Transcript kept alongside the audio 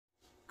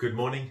Good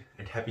morning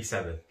and happy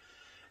Sabbath.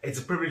 It's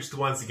a privilege to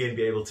once again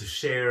be able to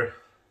share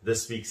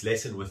this week's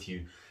lesson with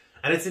you.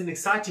 And it's an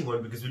exciting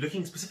one because we're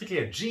looking specifically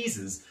at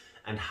Jesus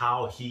and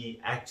how he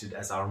acted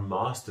as our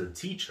master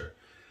teacher.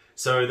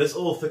 So this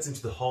all fits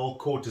into the whole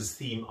quarter's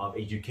theme of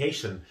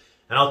education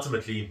and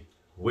ultimately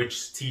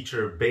which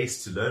teacher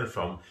best to learn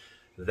from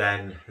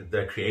than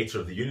the creator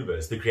of the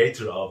universe, the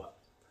creator of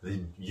the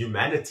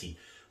humanity.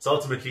 So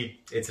ultimately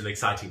it's an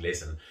exciting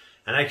lesson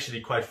and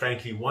actually quite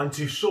frankly one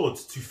too short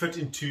to fit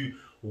into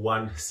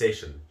one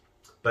session.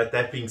 But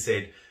that being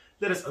said,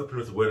 let us open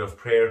with a word of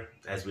prayer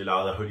as we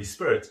allow the Holy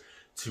Spirit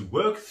to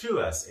work through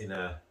us in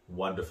a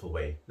wonderful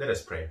way. Let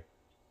us pray.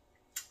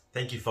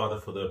 Thank you, Father,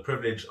 for the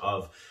privilege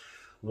of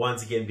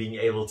once again being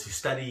able to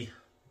study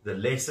the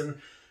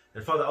lesson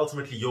and, Father,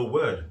 ultimately your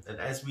word. And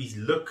as we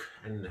look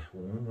and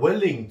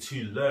willing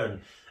to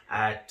learn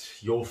at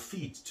your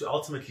feet to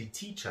ultimately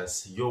teach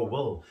us your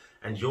will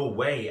and your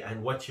way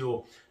and what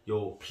your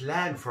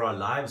plan for our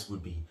lives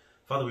would be.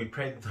 Father, we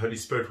pray that the Holy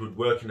Spirit would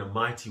work in a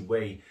mighty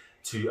way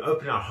to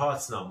open our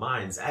hearts and our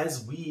minds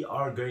as we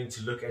are going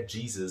to look at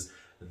Jesus,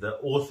 the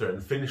author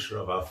and finisher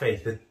of our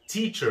faith, the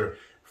teacher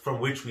from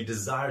which we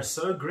desire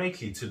so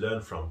greatly to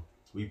learn from.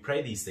 We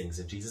pray these things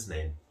in Jesus'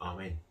 name.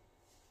 Amen.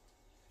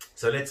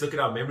 So let's look at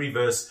our memory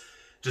verse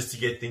just to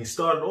get things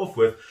started off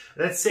with.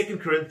 That's 2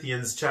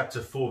 Corinthians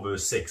chapter 4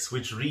 verse 6,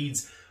 which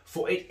reads,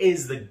 "For it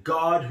is the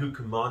God who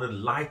commanded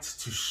light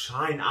to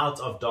shine out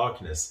of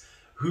darkness,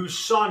 who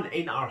shone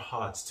in our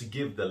hearts to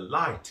give the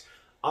light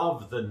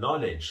of the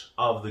knowledge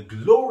of the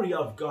glory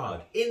of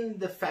God in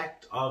the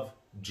fact of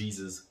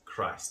Jesus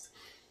Christ."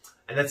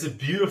 And that's a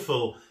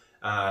beautiful,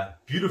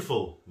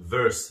 beautiful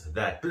verse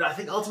that. But I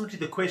think ultimately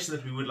the question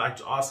that we would like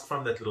to ask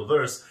from that little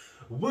verse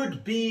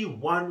would be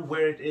one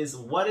where it is,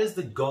 what is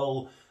the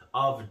goal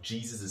of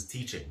Jesus'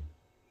 teaching?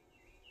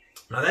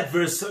 Now that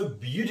verse so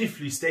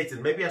beautifully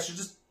stated, maybe I should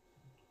just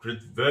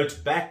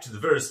revert back to the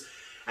verse,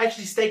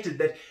 actually stated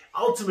that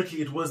ultimately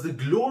it was the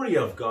glory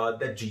of God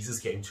that Jesus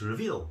came to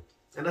reveal.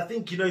 And I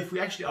think, if we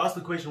actually ask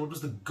the question, what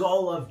was the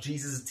goal of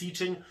Jesus'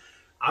 teaching?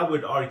 I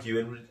would argue,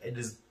 and it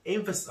is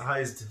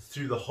emphasized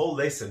through the whole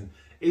lesson,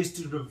 is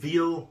to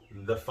reveal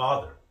the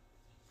Father.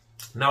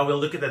 Now we'll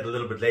look at that a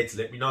little bit later.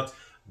 Let me not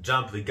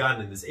jump the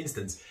gun in this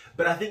instance.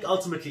 But I think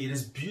ultimately it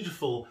is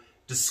beautiful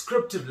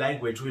descriptive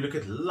language. We look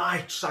at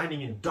light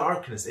shining in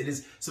darkness. It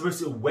is supposed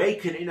to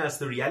awaken in us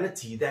the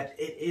reality that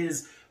it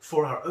is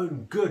for our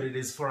own good. It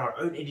is for our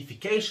own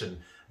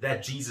edification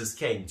that Jesus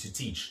came to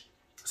teach.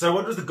 So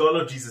what was the goal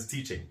of Jesus'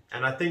 teaching?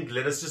 And I think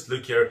let us just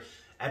look here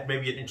at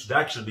maybe an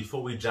introduction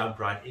before we jump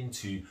right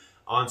into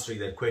answering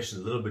that question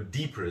a little bit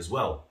deeper as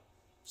well.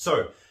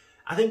 So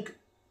I think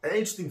an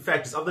interesting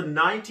fact is of the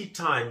 90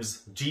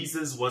 times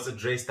Jesus was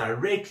addressed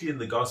directly in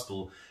the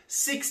gospel,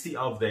 60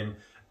 of them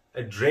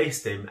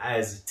addressed him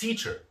as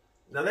teacher.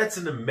 Now that's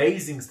an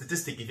amazing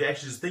statistic if you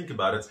actually just think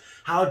about it,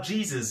 how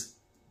Jesus,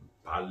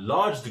 by a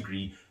large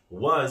degree,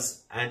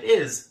 was and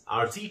is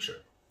our teacher.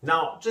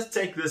 Now just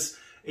take this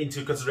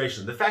into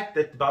consideration. The fact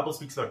that the Bible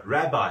speaks about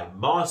rabbi,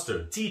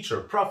 master,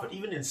 teacher, prophet,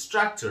 even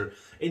instructor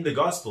in the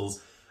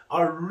Gospels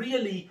are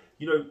really,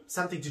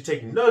 something to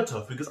take note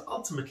of, because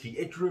ultimately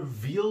it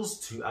reveals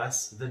to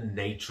us the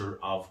nature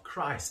of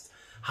Christ,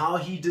 how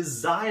he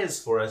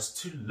desires for us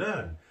to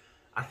learn.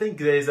 I think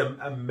there's an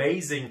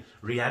amazing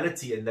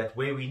reality in that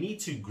where we need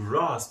to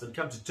grasp and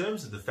come to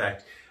terms with the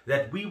fact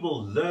that we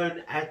will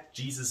learn at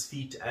Jesus'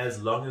 feet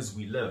as long as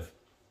we live.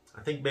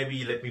 I think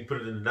maybe let me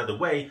put it in another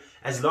way,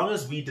 as long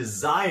as we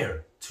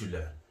desire to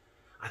learn.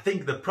 I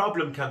think the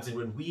problem comes in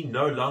when we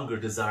no longer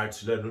desire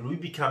to learn, when we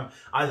become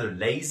either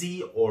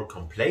lazy or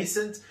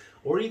complacent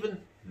or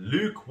even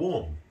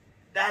lukewarm.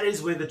 That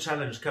is where the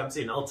challenge comes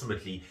in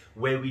ultimately,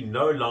 where we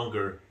no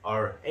longer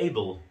are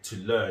able to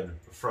learn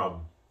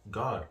from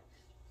God.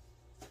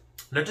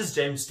 Notice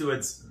James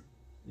Stewart's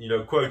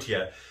quote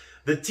here.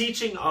 "The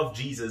teaching of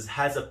Jesus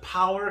has a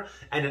power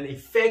and an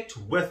effect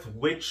with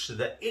which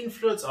the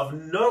influence of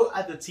no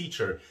other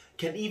teacher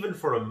can even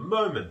for a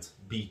moment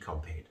be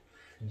compared."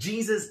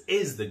 Jesus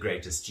is the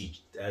greatest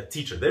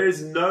teacher. There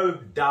is no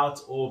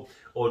doubt or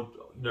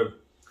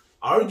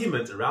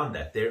argument around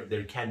that.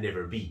 There can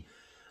never be.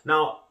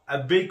 Now,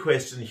 a big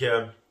question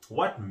here,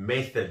 what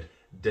method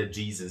did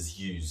Jesus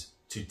use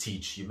to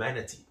teach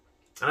humanity?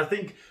 And I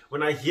think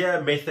when I hear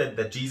a method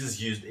that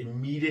Jesus used,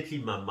 immediately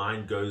my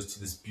mind goes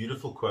to this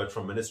beautiful quote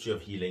from Ministry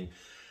of Healing.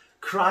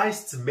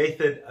 "Christ's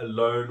method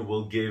alone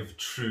will give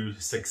true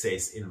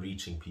success in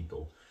reaching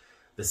people.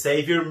 The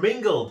Savior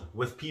mingled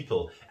with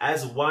people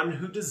as one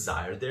who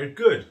desired their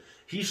good.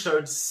 He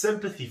showed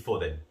sympathy for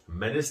them,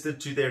 ministered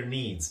to their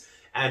needs,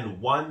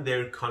 and won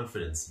their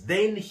confidence.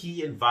 Then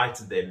he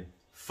invited them,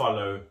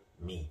 'Follow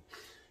me.'"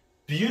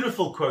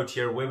 Beautiful quote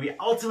here where we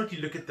ultimately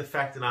look at the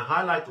fact, and I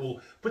highlight or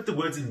put the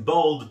words in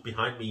bold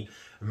behind me,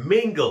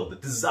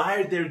 mingled,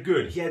 desired their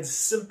good. He had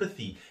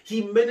sympathy.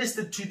 He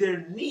ministered to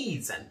their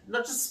needs, and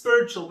not just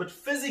spiritual, but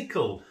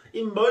physical,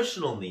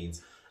 emotional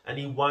needs. And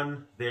he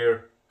won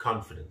their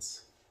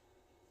confidence.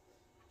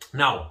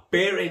 Now,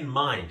 bear in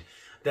mind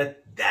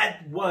that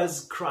that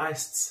was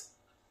Christ's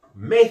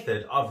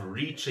method of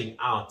reaching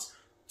out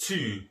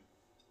to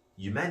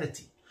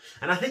humanity.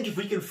 And I think if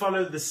we can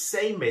follow the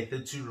same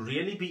method to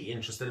really be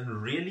interested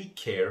and really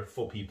care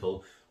for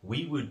people,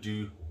 we would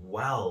do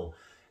well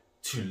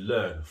to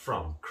learn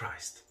from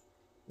Christ.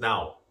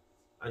 Now,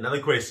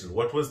 another question.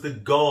 What was the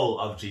goal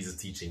of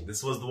Jesus' teaching?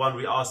 This was the one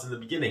we asked in the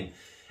beginning.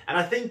 And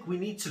I think we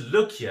need to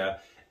look here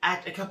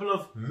at a couple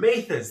of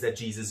methods that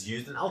Jesus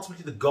used, and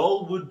ultimately the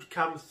goal would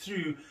come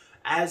through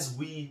as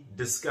we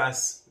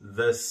discuss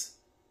this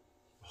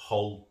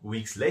whole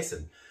week's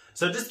lesson.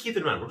 So just keep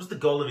in mind, what was the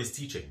goal of his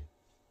teaching?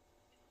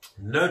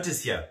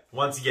 Notice here,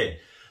 once again,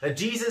 that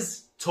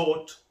Jesus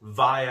taught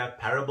via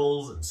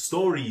parables and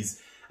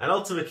stories, and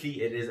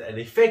ultimately it is an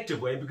effective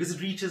way because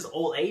it reaches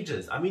all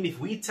ages. I mean, if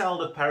we tell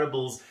the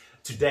parables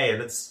today,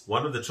 and it's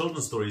one of the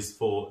children's stories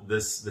for the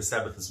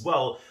Sabbath as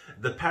well,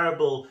 the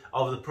parable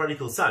of the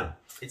prodigal son.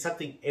 It's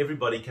something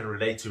everybody can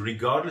relate to,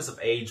 regardless of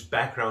age,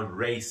 background,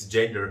 race,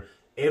 gender.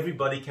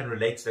 Everybody can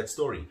relate to that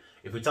story.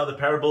 If we tell the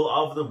parable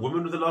of the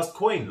woman with the lost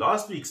coin,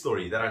 last week's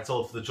story that I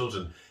told for the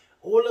children,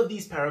 all of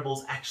these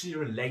parables actually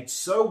relate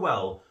so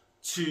well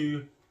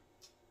to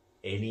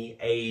any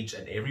age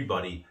and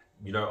everybody,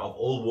 of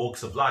all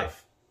walks of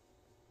life.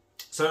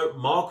 So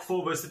Mark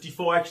 4 verse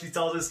 54 actually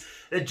tells us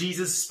that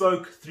Jesus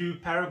spoke through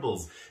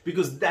parables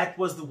because that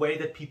was the way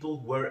that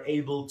people were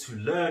able to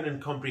learn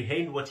and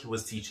comprehend what he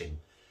was teaching.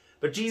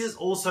 But Jesus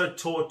also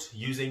taught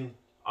using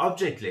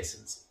object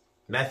lessons.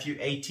 Matthew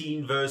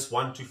 18 verse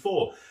 1 to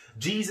 4.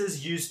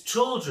 Jesus used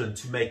children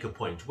to make a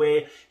point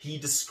where he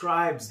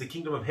describes the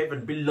kingdom of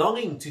heaven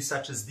belonging to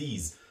such as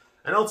these.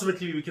 And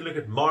ultimately we can look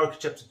at Mark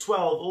chapter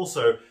 12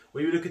 also,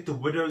 where we look at the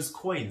widow's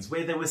coins,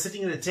 where they were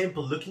sitting in the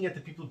temple looking at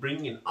the people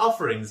bringing in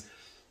offerings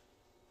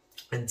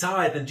and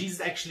tithe, and Jesus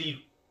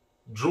actually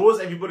draws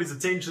everybody's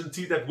attention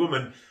to that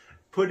woman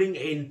putting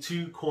in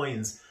 2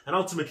 coins and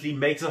ultimately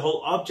makes a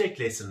whole object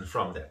lesson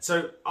from that.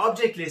 So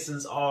object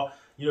lessons are,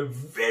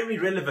 very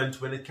relevant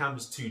when it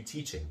comes to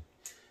teaching.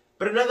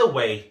 But another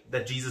way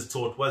that Jesus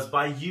taught was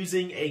by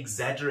using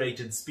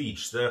exaggerated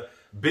speech. The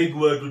big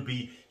word would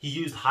be he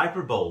used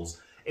hyperboles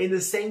in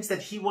the sense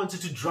that he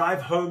wanted to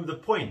drive home the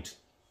point.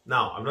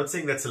 Now, I'm not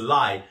saying that's a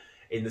lie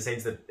in the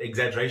sense that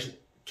exaggeration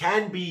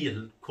can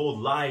be called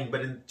lying,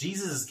 but in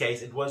Jesus'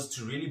 case, it was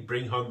to really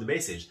bring home the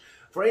message.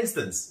 For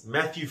instance,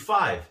 Matthew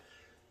 5,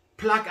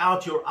 pluck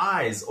out your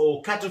eyes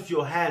or cut off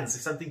your hands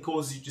if something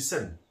causes you to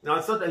sin. Now,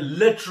 it's not a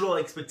literal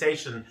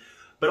expectation,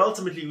 but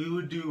ultimately we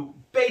would do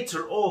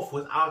better off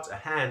without a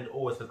hand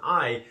or with an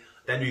eye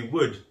than we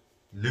would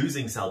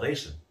losing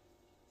salvation.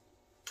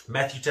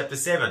 Matthew chapter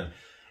 7,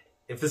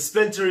 if the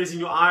splinter is in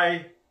your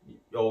eye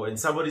or in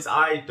somebody's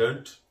eye,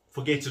 don't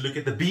forget to look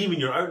at the beam in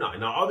your own eye.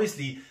 Now,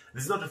 obviously,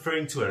 this is not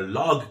referring to a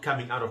log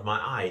coming out of my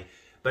eye,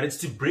 but it's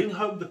to bring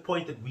home the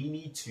point that we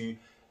need to,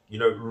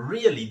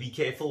 really be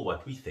careful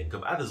what we think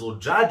of others or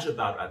judge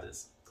about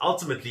others.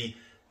 Ultimately,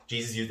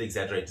 Jesus used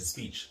exaggerated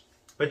speech.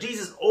 But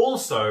Jesus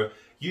also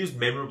used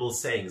memorable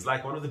sayings,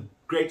 like one of the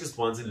greatest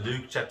ones in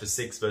Luke chapter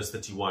 6, verse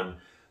 31,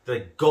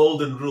 the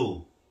golden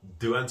rule,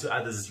 do unto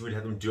others as you would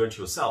have them do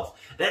unto yourself.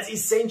 That's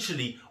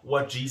essentially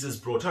what Jesus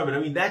brought home. And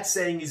I mean, that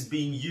saying is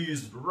being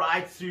used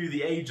right through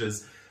the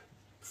ages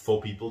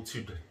for people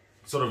to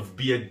sort of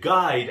be a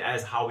guide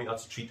as how we are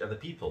to treat other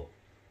people.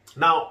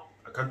 Now,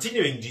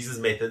 continuing Jesus'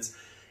 methods,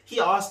 he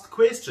asked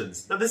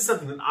questions. Now, this is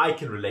something that I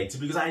can relate to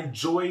because I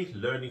enjoy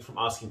learning from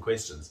asking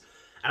questions.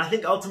 And I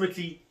think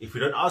ultimately, if we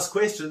don't ask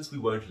questions, we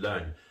won't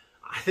learn.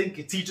 I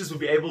think teachers will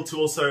be able to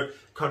also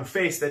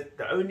confess that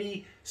the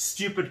only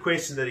stupid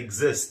question that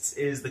exists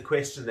is the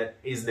question that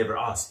is never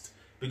asked,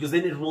 because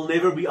then it will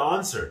never be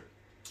answered.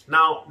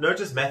 Now,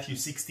 notice Matthew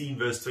 16,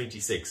 verse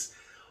 26.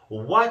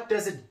 What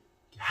does it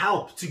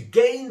help to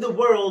gain the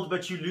world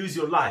but you lose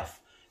your life?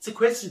 It's a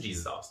question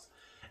Jesus asked.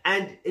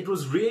 And it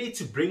was really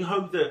to bring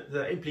home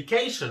the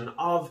implication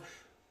of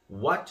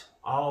what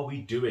are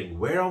we doing?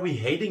 Where are we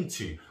heading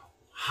to?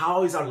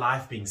 How is our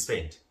life being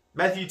spent?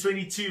 Matthew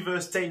 22,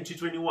 verse 10 to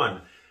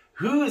 21.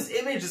 Whose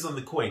image is on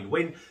the coin?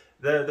 When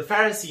the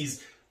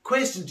Pharisees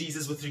questioned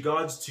Jesus with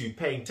regards to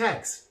paying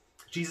tax,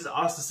 Jesus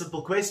asked a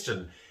simple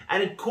question,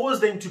 and it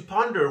caused them to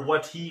ponder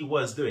what he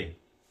was doing.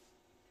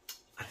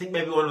 I think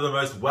maybe one of the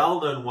most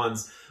well-known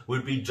ones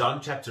would be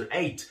John chapter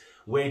 8,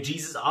 where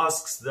Jesus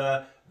asks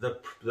the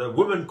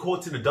woman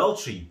caught in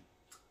adultery,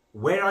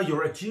 where are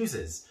your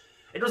accusers?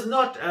 It was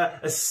not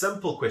a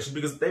simple question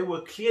because they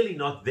were clearly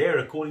not there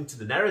according to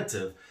the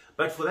narrative.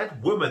 But for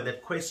that woman,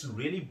 that question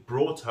really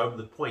brought home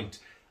the point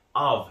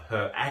of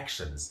her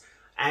actions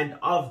and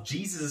of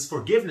Jesus'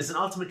 forgiveness and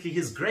ultimately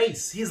his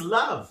grace, his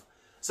love.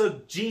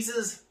 So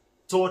Jesus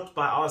taught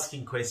by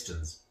asking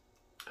questions.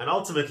 And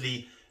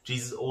ultimately,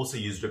 Jesus also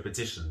used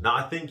repetition. Now,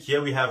 I think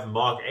here we have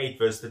Mark 8,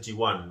 verse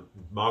 31,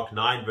 Mark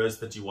 9, verse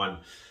 31,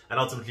 and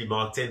ultimately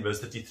Mark 10,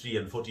 verse 33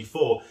 and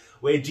 44,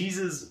 where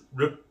Jesus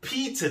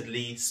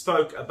repeatedly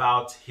spoke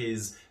about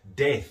his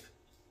death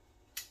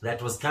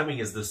that was coming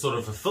as the sort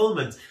of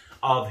fulfillment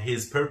of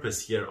his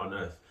purpose here on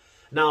earth.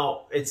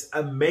 Now, it's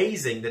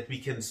amazing that we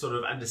can sort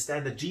of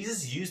understand that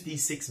Jesus used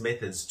these 6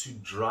 methods to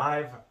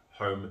drive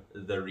home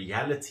the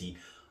reality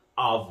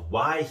of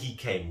why he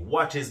came,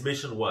 what his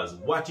mission was,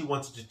 what he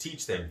wanted to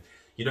teach them.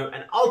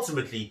 And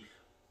ultimately,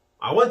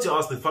 I want to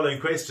ask the following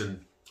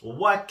question: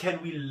 what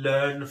can we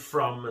learn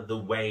from the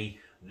way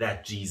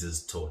that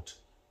Jesus taught?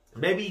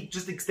 Maybe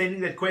just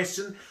extending that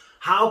question,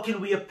 how can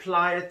we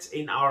apply it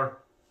in our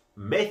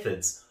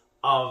methods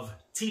of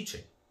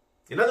teaching?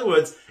 In other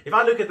words, if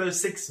I look at those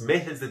 6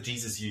 methods that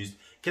Jesus used,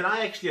 can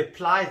I actually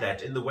apply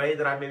that in the way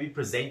that I maybe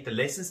present the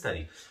lesson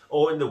study,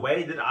 or in the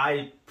way that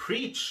I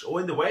preach, or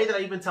in the way that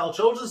I even tell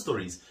children's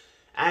stories?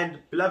 And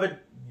beloved,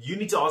 you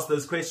need to ask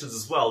those questions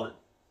as well,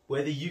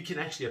 whether you can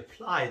actually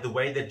apply the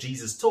way that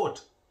Jesus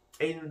taught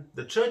in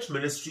the church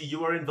ministry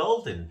you are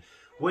involved in,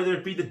 whether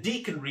it be the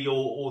deaconry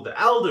or the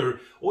elder,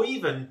 or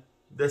even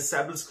the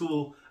Sabbath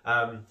school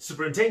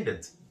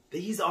superintendent.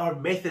 These are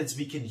methods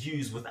we can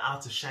use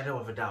without a shadow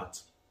of a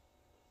doubt.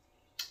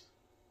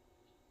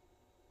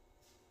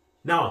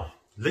 Now,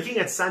 looking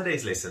at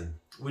Sunday's lesson,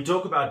 we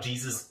talk about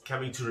Jesus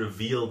coming to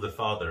reveal the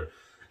Father.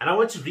 And I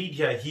want to read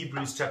here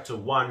Hebrews chapter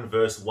 1,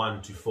 verse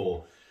 1 to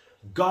 4.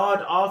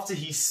 God, after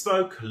he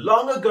spoke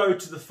long ago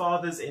to the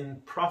fathers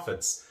in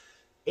prophets,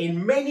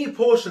 in many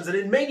portions and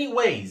in many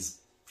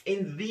ways,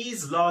 in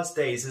these last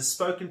days has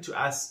spoken to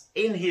us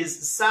in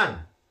his Son,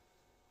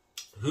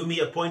 whom he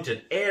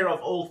appointed heir of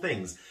all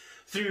things,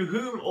 through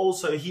whom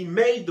also he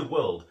made the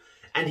world.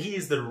 And he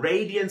is the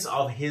radiance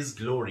of his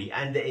glory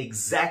and the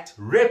exact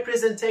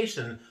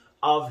representation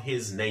of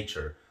his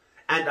nature,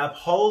 and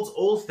upholds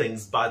all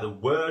things by the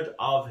word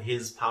of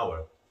his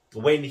power.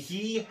 When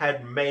he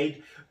had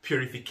made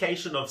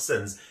purification of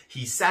sins,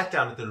 he sat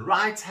down at the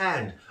right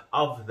hand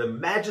of the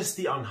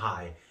Majesty on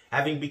high,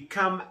 having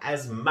become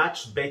as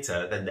much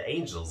better than the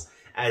angels,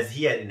 as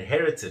he had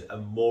inherited a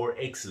more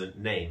excellent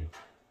name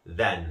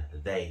than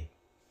they.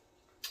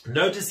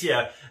 Notice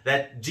here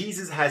that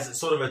Jesus has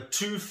sort of a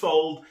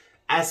twofold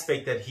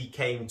aspect that he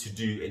came to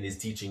do in his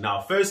teaching.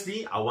 Now,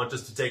 firstly, I want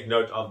us to take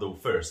note of the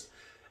first.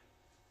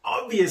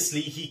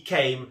 Obviously, he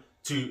came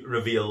to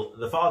reveal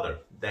the Father.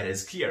 That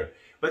is clear.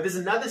 But there's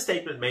another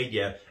statement made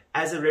here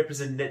as a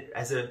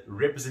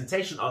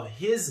representation of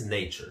his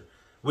nature,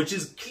 which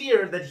is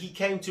clear that he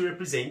came to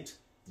represent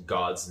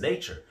God's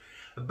nature.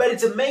 But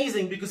it's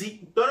amazing because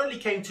he not only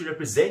came to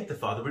represent the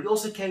Father, but he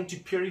also came to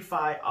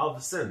purify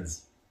of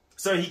sins.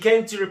 So he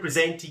came to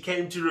represent, he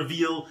came to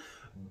reveal,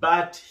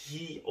 but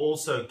he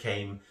also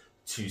came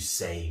to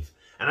save.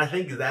 And I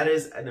think that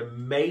is an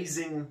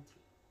amazing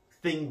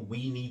thing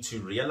we need to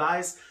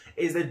realize,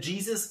 is that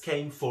Jesus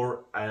came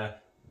for a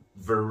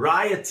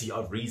variety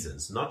of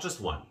reasons, not just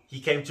one. He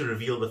came to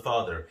reveal the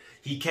Father.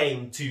 He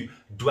came to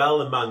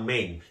dwell among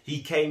men.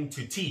 He came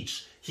to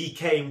teach. He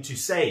came to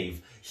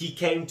save. He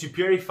came to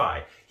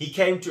purify. He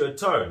came to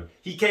atone.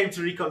 He came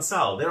to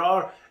reconcile. There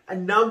are a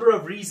number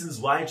of reasons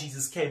why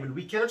Jesus came, and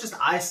we cannot just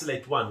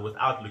isolate one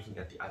without looking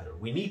at the other.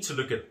 We need to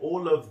look at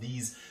all of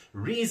these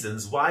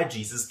reasons why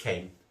Jesus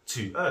came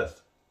to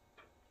earth.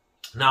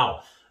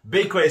 Now,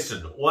 big question.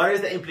 What is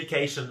the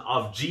implication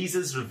of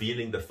Jesus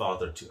revealing the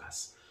Father to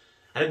us?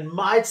 And it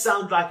might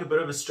sound like a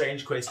bit of a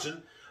strange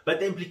question, but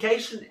the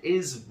implication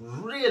is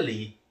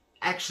really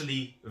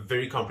actually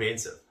very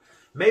comprehensive.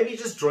 Maybe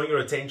just drawing your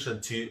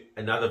attention to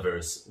another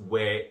verse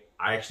where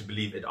I actually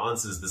believe it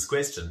answers this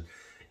question.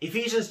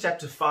 Ephesians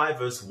chapter 5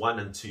 verse 1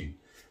 and 2.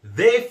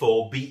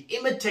 Therefore be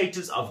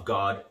imitators of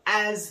God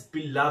as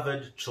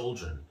beloved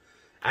children,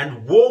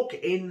 and walk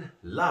in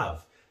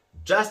love,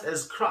 just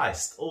as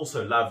Christ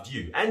also loved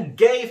you and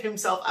gave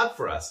himself up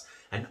for us,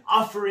 an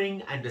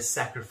offering and a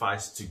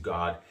sacrifice to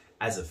God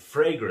as a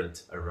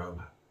fragrant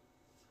aroma.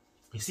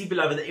 You see,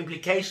 beloved, the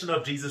implication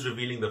of Jesus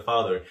revealing the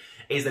Father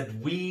is that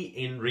we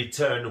in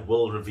return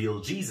will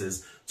reveal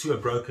Jesus to a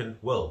broken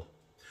world.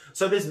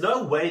 So there's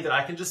no way that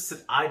I can just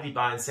sit idly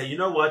by and say, you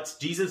know what,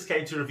 Jesus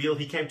came to reveal,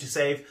 he came to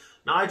save,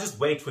 now I just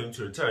wait for him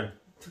to return.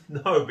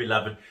 No,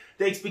 beloved.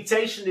 The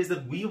expectation is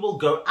that we will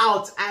go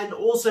out and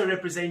also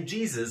represent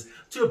Jesus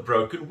to a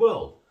broken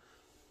world.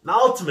 Now,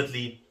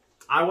 ultimately,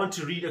 I want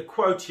to read a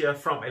quote here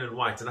from Ellen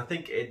White, and I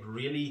think it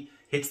really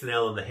hits the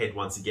nail on the head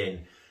once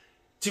again.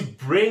 To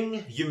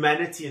bring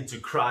humanity into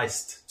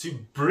Christ, to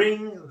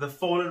bring the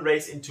fallen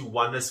race into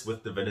oneness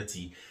with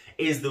divinity,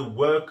 is the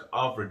work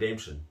of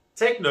redemption.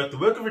 Take note, the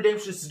work of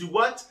redemption is to do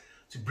what?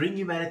 To bring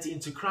humanity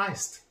into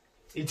Christ,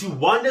 into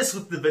oneness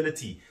with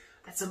divinity.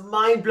 That's a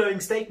mind-blowing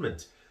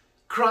statement.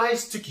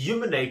 Christ took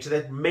human nature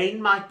that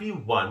men might be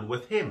one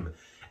with him,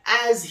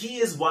 as he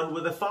is one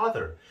with the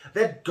Father,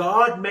 that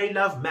God may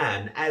love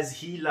man as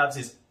he loves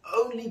his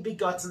only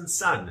begotten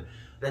Son,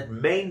 that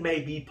men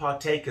may be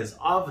partakers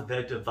of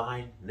the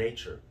divine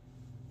nature.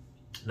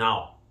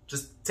 Now,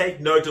 just take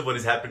note of what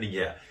is happening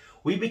here.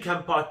 We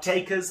become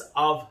partakers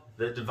of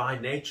the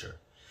divine nature.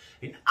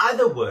 In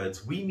other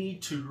words, we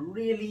need to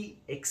really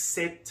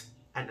accept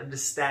and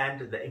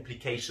understand the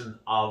implication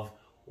of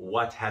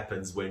what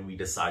happens when we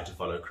decide to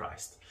follow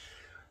Christ.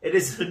 It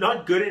is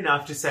not good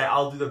enough to say,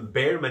 I'll do the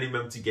bare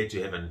minimum to get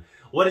to heaven.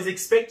 What is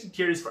expected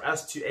here is for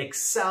us to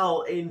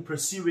excel in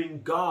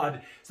pursuing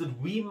God so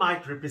that we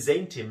might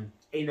represent him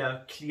in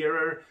a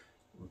clearer,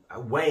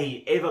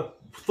 way ever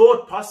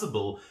thought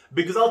possible,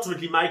 because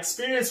ultimately my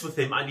experience with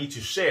him I need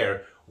to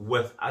share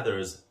with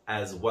others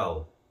as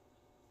well.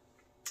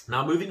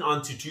 Now, moving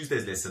on to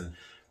Tuesday's lesson,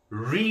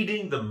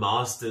 reading the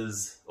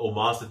master's or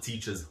master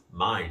teacher's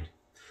mind.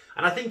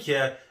 And I think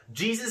here,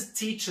 Jesus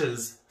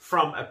teaches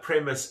from a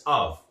premise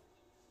of,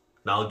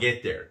 now I'll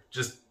get there,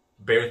 just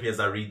bear with me as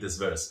I read this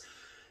verse.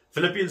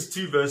 Philippians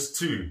 2 verse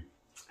 2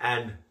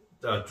 and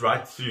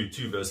right through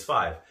 2 verse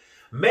 5.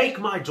 Make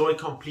my joy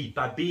complete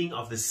by being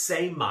of the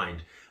same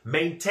mind,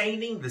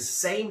 maintaining the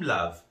same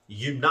love,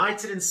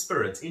 united in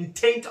spirit,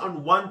 intent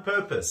on one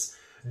purpose.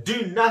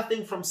 Do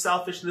nothing from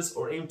selfishness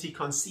or empty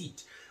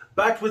conceit,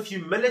 but with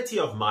humility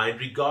of mind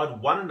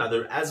regard one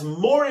another as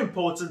more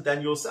important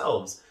than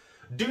yourselves.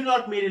 Do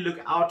not merely look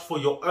out for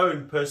your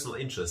own personal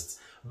interests,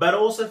 but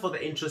also for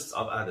the interests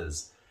of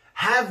others.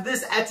 Have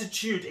this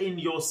attitude in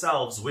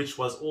yourselves, which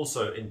was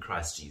also in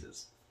Christ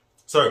Jesus.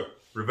 So,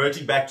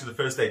 reverting back to the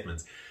first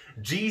statement,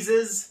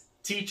 Jesus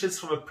teaches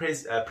from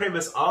a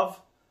premise of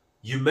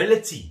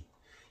humility.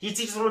 He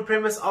teaches from a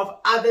premise of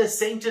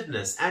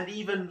other-centeredness, and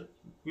even,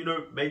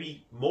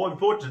 maybe more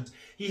important,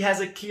 he has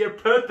a clear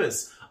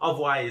purpose of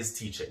why he is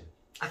teaching.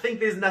 I think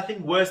there's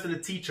nothing worse than a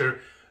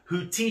teacher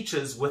who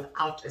teaches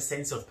without a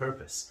sense of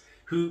purpose,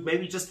 who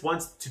maybe just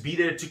wants to be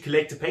there to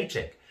collect a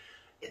paycheck.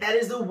 That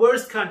is the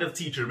worst kind of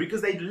teacher,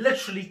 because they're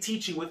literally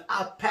teaching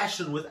without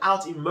passion,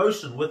 without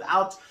emotion,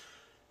 without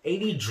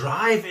any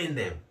drive in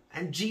them.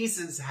 And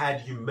Jesus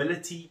had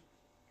humility.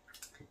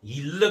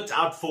 He looked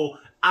out for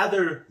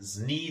others'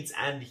 needs,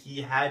 and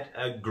he had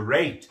a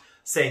great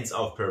sense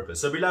of purpose.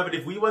 So, beloved,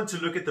 if we want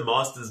to look at the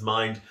master's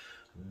mind,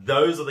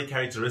 those are the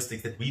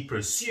characteristics that we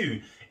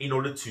pursue in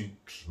order to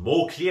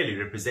more clearly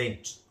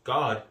represent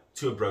God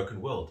to a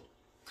broken world.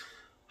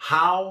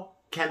 How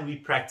can we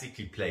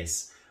practically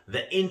place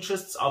the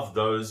interests of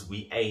those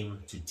we aim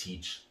to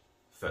teach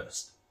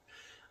first?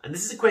 And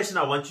this is a question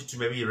I want you to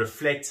maybe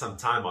reflect some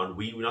time on.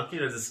 We're not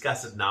going to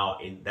discuss it now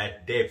in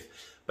that depth,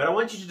 but I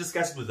want you to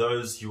discuss it with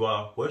those you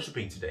are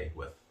worshiping today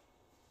with.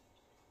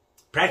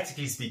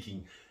 Practically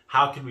speaking,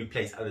 how can we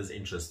place others'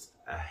 interests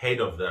ahead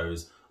of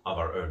those of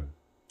our own?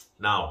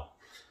 Now,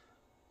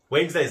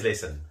 Wednesday's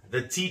lesson,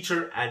 the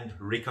teacher and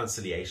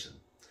reconciliation.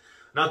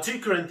 Now, 2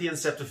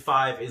 Corinthians chapter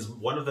 5 is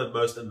one of the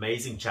most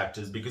amazing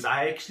chapters, because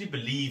I actually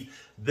believe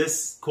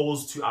this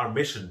calls to our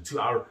mission, to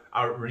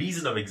our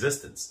reason of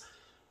existence.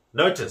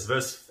 Notice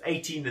verse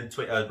 18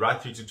 and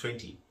right through to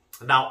 20.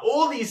 Now,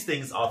 all these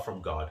things are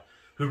from God,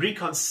 who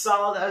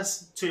reconciled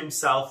us to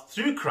himself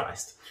through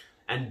Christ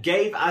and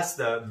gave us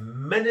the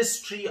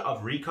ministry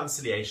of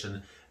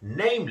reconciliation,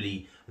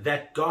 namely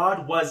that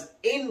God was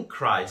in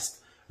Christ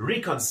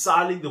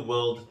reconciling the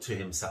world to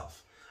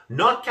himself,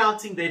 not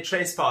counting their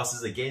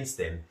trespasses against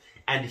them,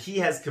 and he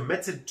has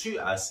committed to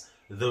us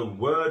the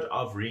word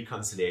of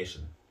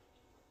reconciliation.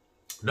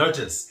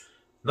 Notice,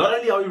 not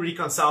only are we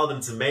reconciled, and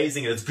it's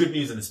amazing and it's good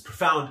news and it's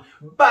profound,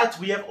 but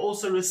we have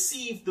also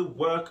received the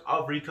work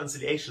of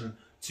reconciliation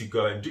to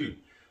go and do.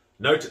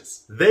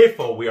 Notice,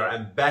 therefore we are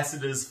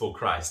ambassadors for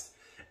Christ,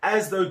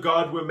 as though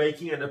God were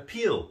making an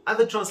appeal.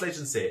 Other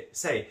translations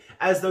say,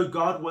 as though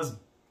God was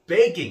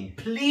begging,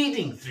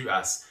 pleading through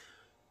us.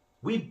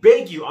 We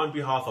beg you on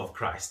behalf of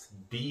Christ,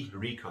 be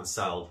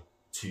reconciled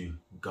to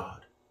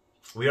God.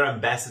 We are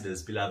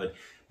ambassadors, beloved.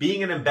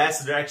 Being an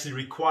ambassador actually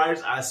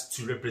requires us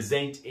to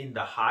represent in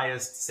the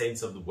highest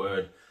sense of the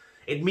word.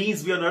 It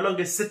means we are no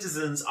longer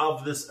citizens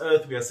of this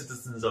earth, we are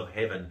citizens of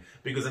heaven,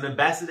 because an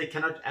ambassador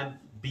cannot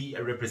be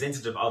a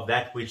representative of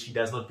that which he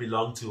does not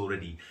belong to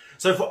already.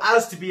 So for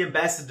us to be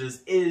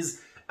ambassadors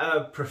is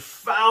a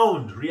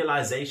profound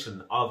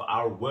realization of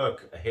our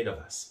work ahead of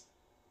us.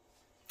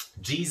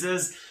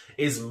 Jesus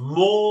is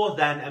more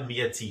than a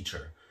mere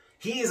teacher.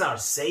 He is our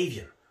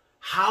Savior.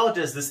 How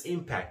does this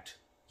impact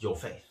your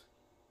faith?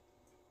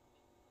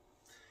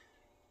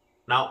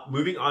 Now,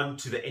 moving on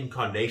to the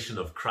incarnation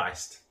of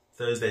Christ,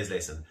 Thursday's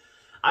lesson.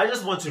 I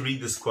just want to read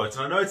this quote,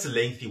 and I know it's a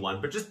lengthy one,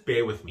 but just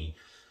bear with me.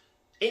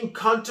 In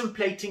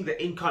contemplating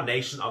the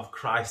incarnation of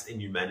Christ in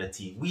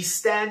humanity, we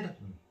stand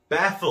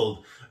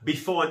baffled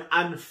before an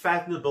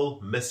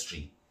unfathomable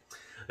mystery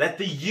that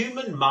the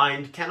human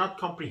mind cannot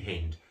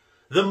comprehend.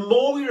 The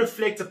more we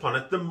reflect upon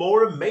it, the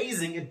more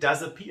amazing it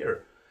does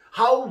appear.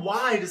 How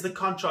wide is the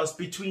contrast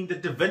between the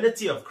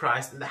divinity of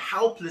Christ and the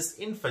helpless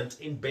infant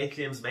in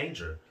Bethlehem's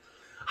manger?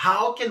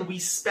 How can we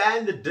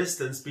span the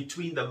distance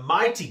between the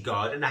mighty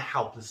God and a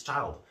helpless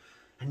child?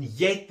 And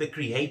yet the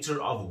creator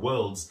of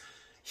worlds,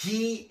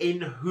 he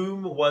in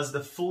whom was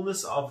the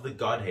fullness of the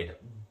Godhead,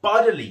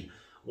 bodily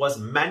was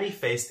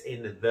manifest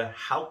in the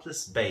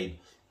helpless babe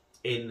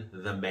in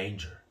the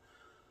manger.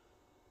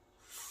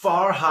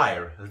 Far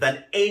higher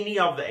than any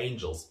of the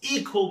angels,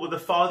 equal with the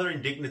Father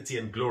in dignity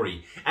and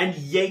glory, and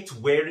yet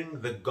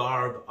wearing the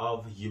garb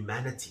of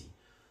humanity.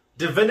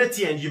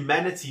 Divinity and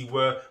humanity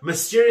were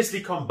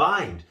mysteriously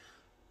combined,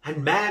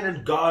 and man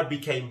and God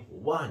became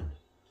one.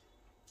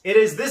 It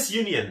is this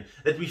union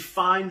that we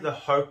find the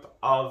hope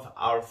of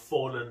our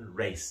fallen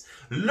race.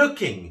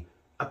 Looking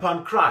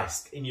upon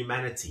Christ in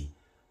humanity,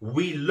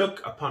 we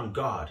look upon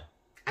God,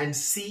 and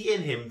see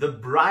in him the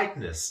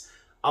brightness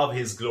of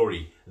his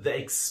glory, the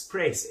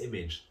express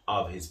image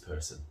of his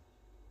person.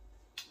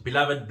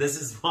 Beloved, this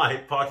is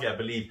why partly I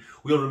believe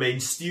we will remain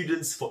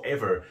students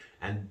forever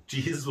and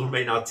Jesus will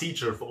remain our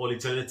teacher for all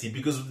eternity,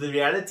 because the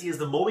reality is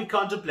the more we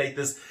contemplate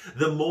this,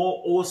 the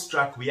more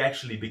awestruck we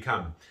actually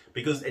become,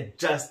 because it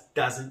just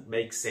doesn't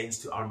make sense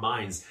to our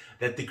minds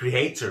that the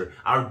Creator,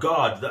 our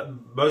God, the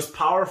most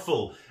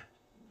powerful,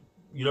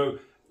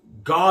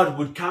 God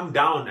would come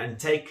down and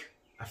take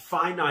a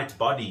finite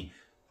body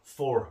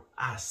for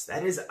us.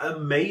 That is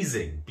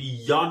amazing,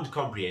 beyond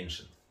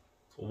comprehension.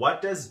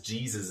 What does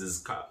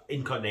Jesus'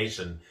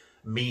 incarnation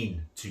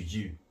mean to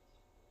you?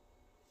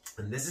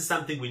 And this is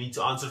something we need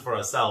to answer for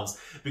ourselves,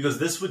 because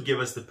this would give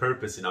us the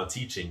purpose in our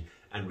teaching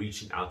and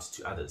reaching out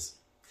to others.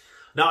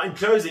 Now, in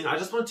closing, I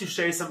just want to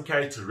share some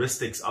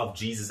characteristics of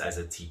Jesus as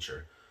a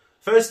teacher.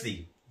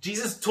 Firstly,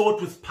 Jesus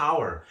taught with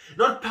power,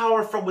 not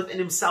power from within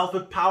himself,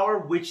 but power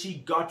which he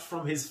got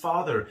from his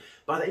Father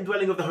by the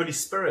indwelling of the Holy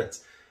Spirit.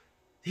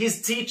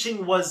 His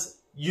teaching was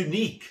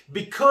unique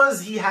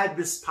because he had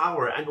this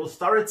power and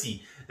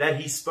authority that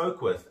he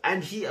spoke with,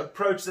 and he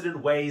approached it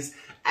in ways,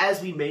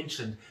 as we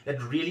mentioned,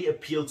 that really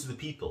appealed to the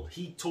people.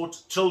 He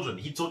taught children,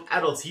 he taught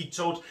adults, he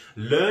taught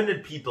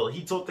learned people,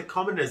 he taught the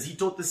commoners, he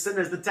taught the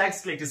sinners, the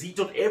tax collectors, he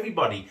taught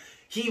everybody.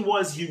 He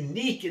was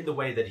unique in the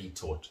way that he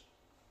taught.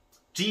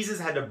 Jesus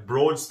had a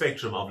broad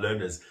spectrum of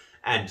learners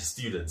and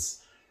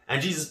students,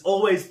 and Jesus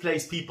always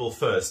placed people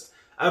first,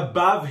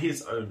 above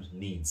his own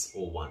needs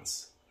or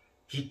wants.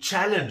 He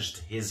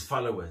challenged his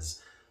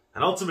followers,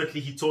 and ultimately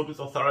he taught with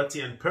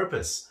authority and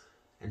purpose.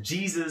 And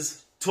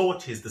Jesus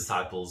taught his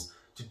disciples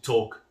to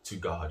talk to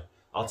God,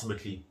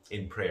 ultimately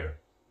in prayer.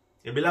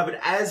 And beloved,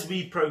 as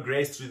we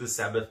progress through the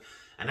Sabbath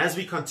and as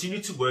we continue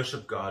to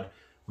worship God,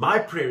 my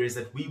prayer is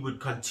that we would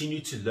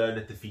continue to learn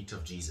at the feet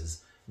of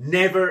Jesus.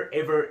 Never,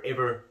 ever,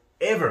 ever,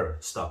 ever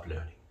stop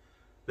learning.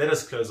 Let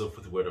us close off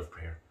with a word of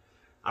prayer.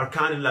 Our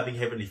kind and loving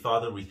Heavenly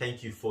Father, we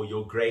thank you for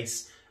your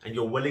grace and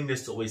your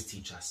willingness to always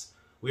teach us.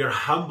 We are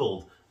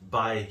humbled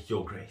by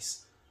your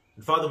grace.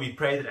 And Father, we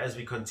pray that as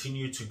we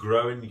continue to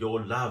grow in your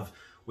love,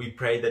 we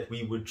pray that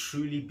we would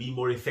truly be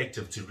more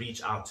effective to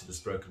reach out to this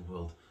broken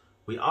world.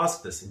 We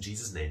ask this in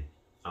Jesus' name.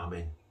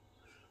 Amen.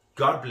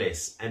 God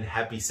bless and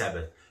happy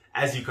Sabbath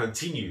as you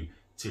continue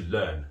to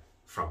learn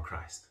from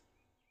Christ.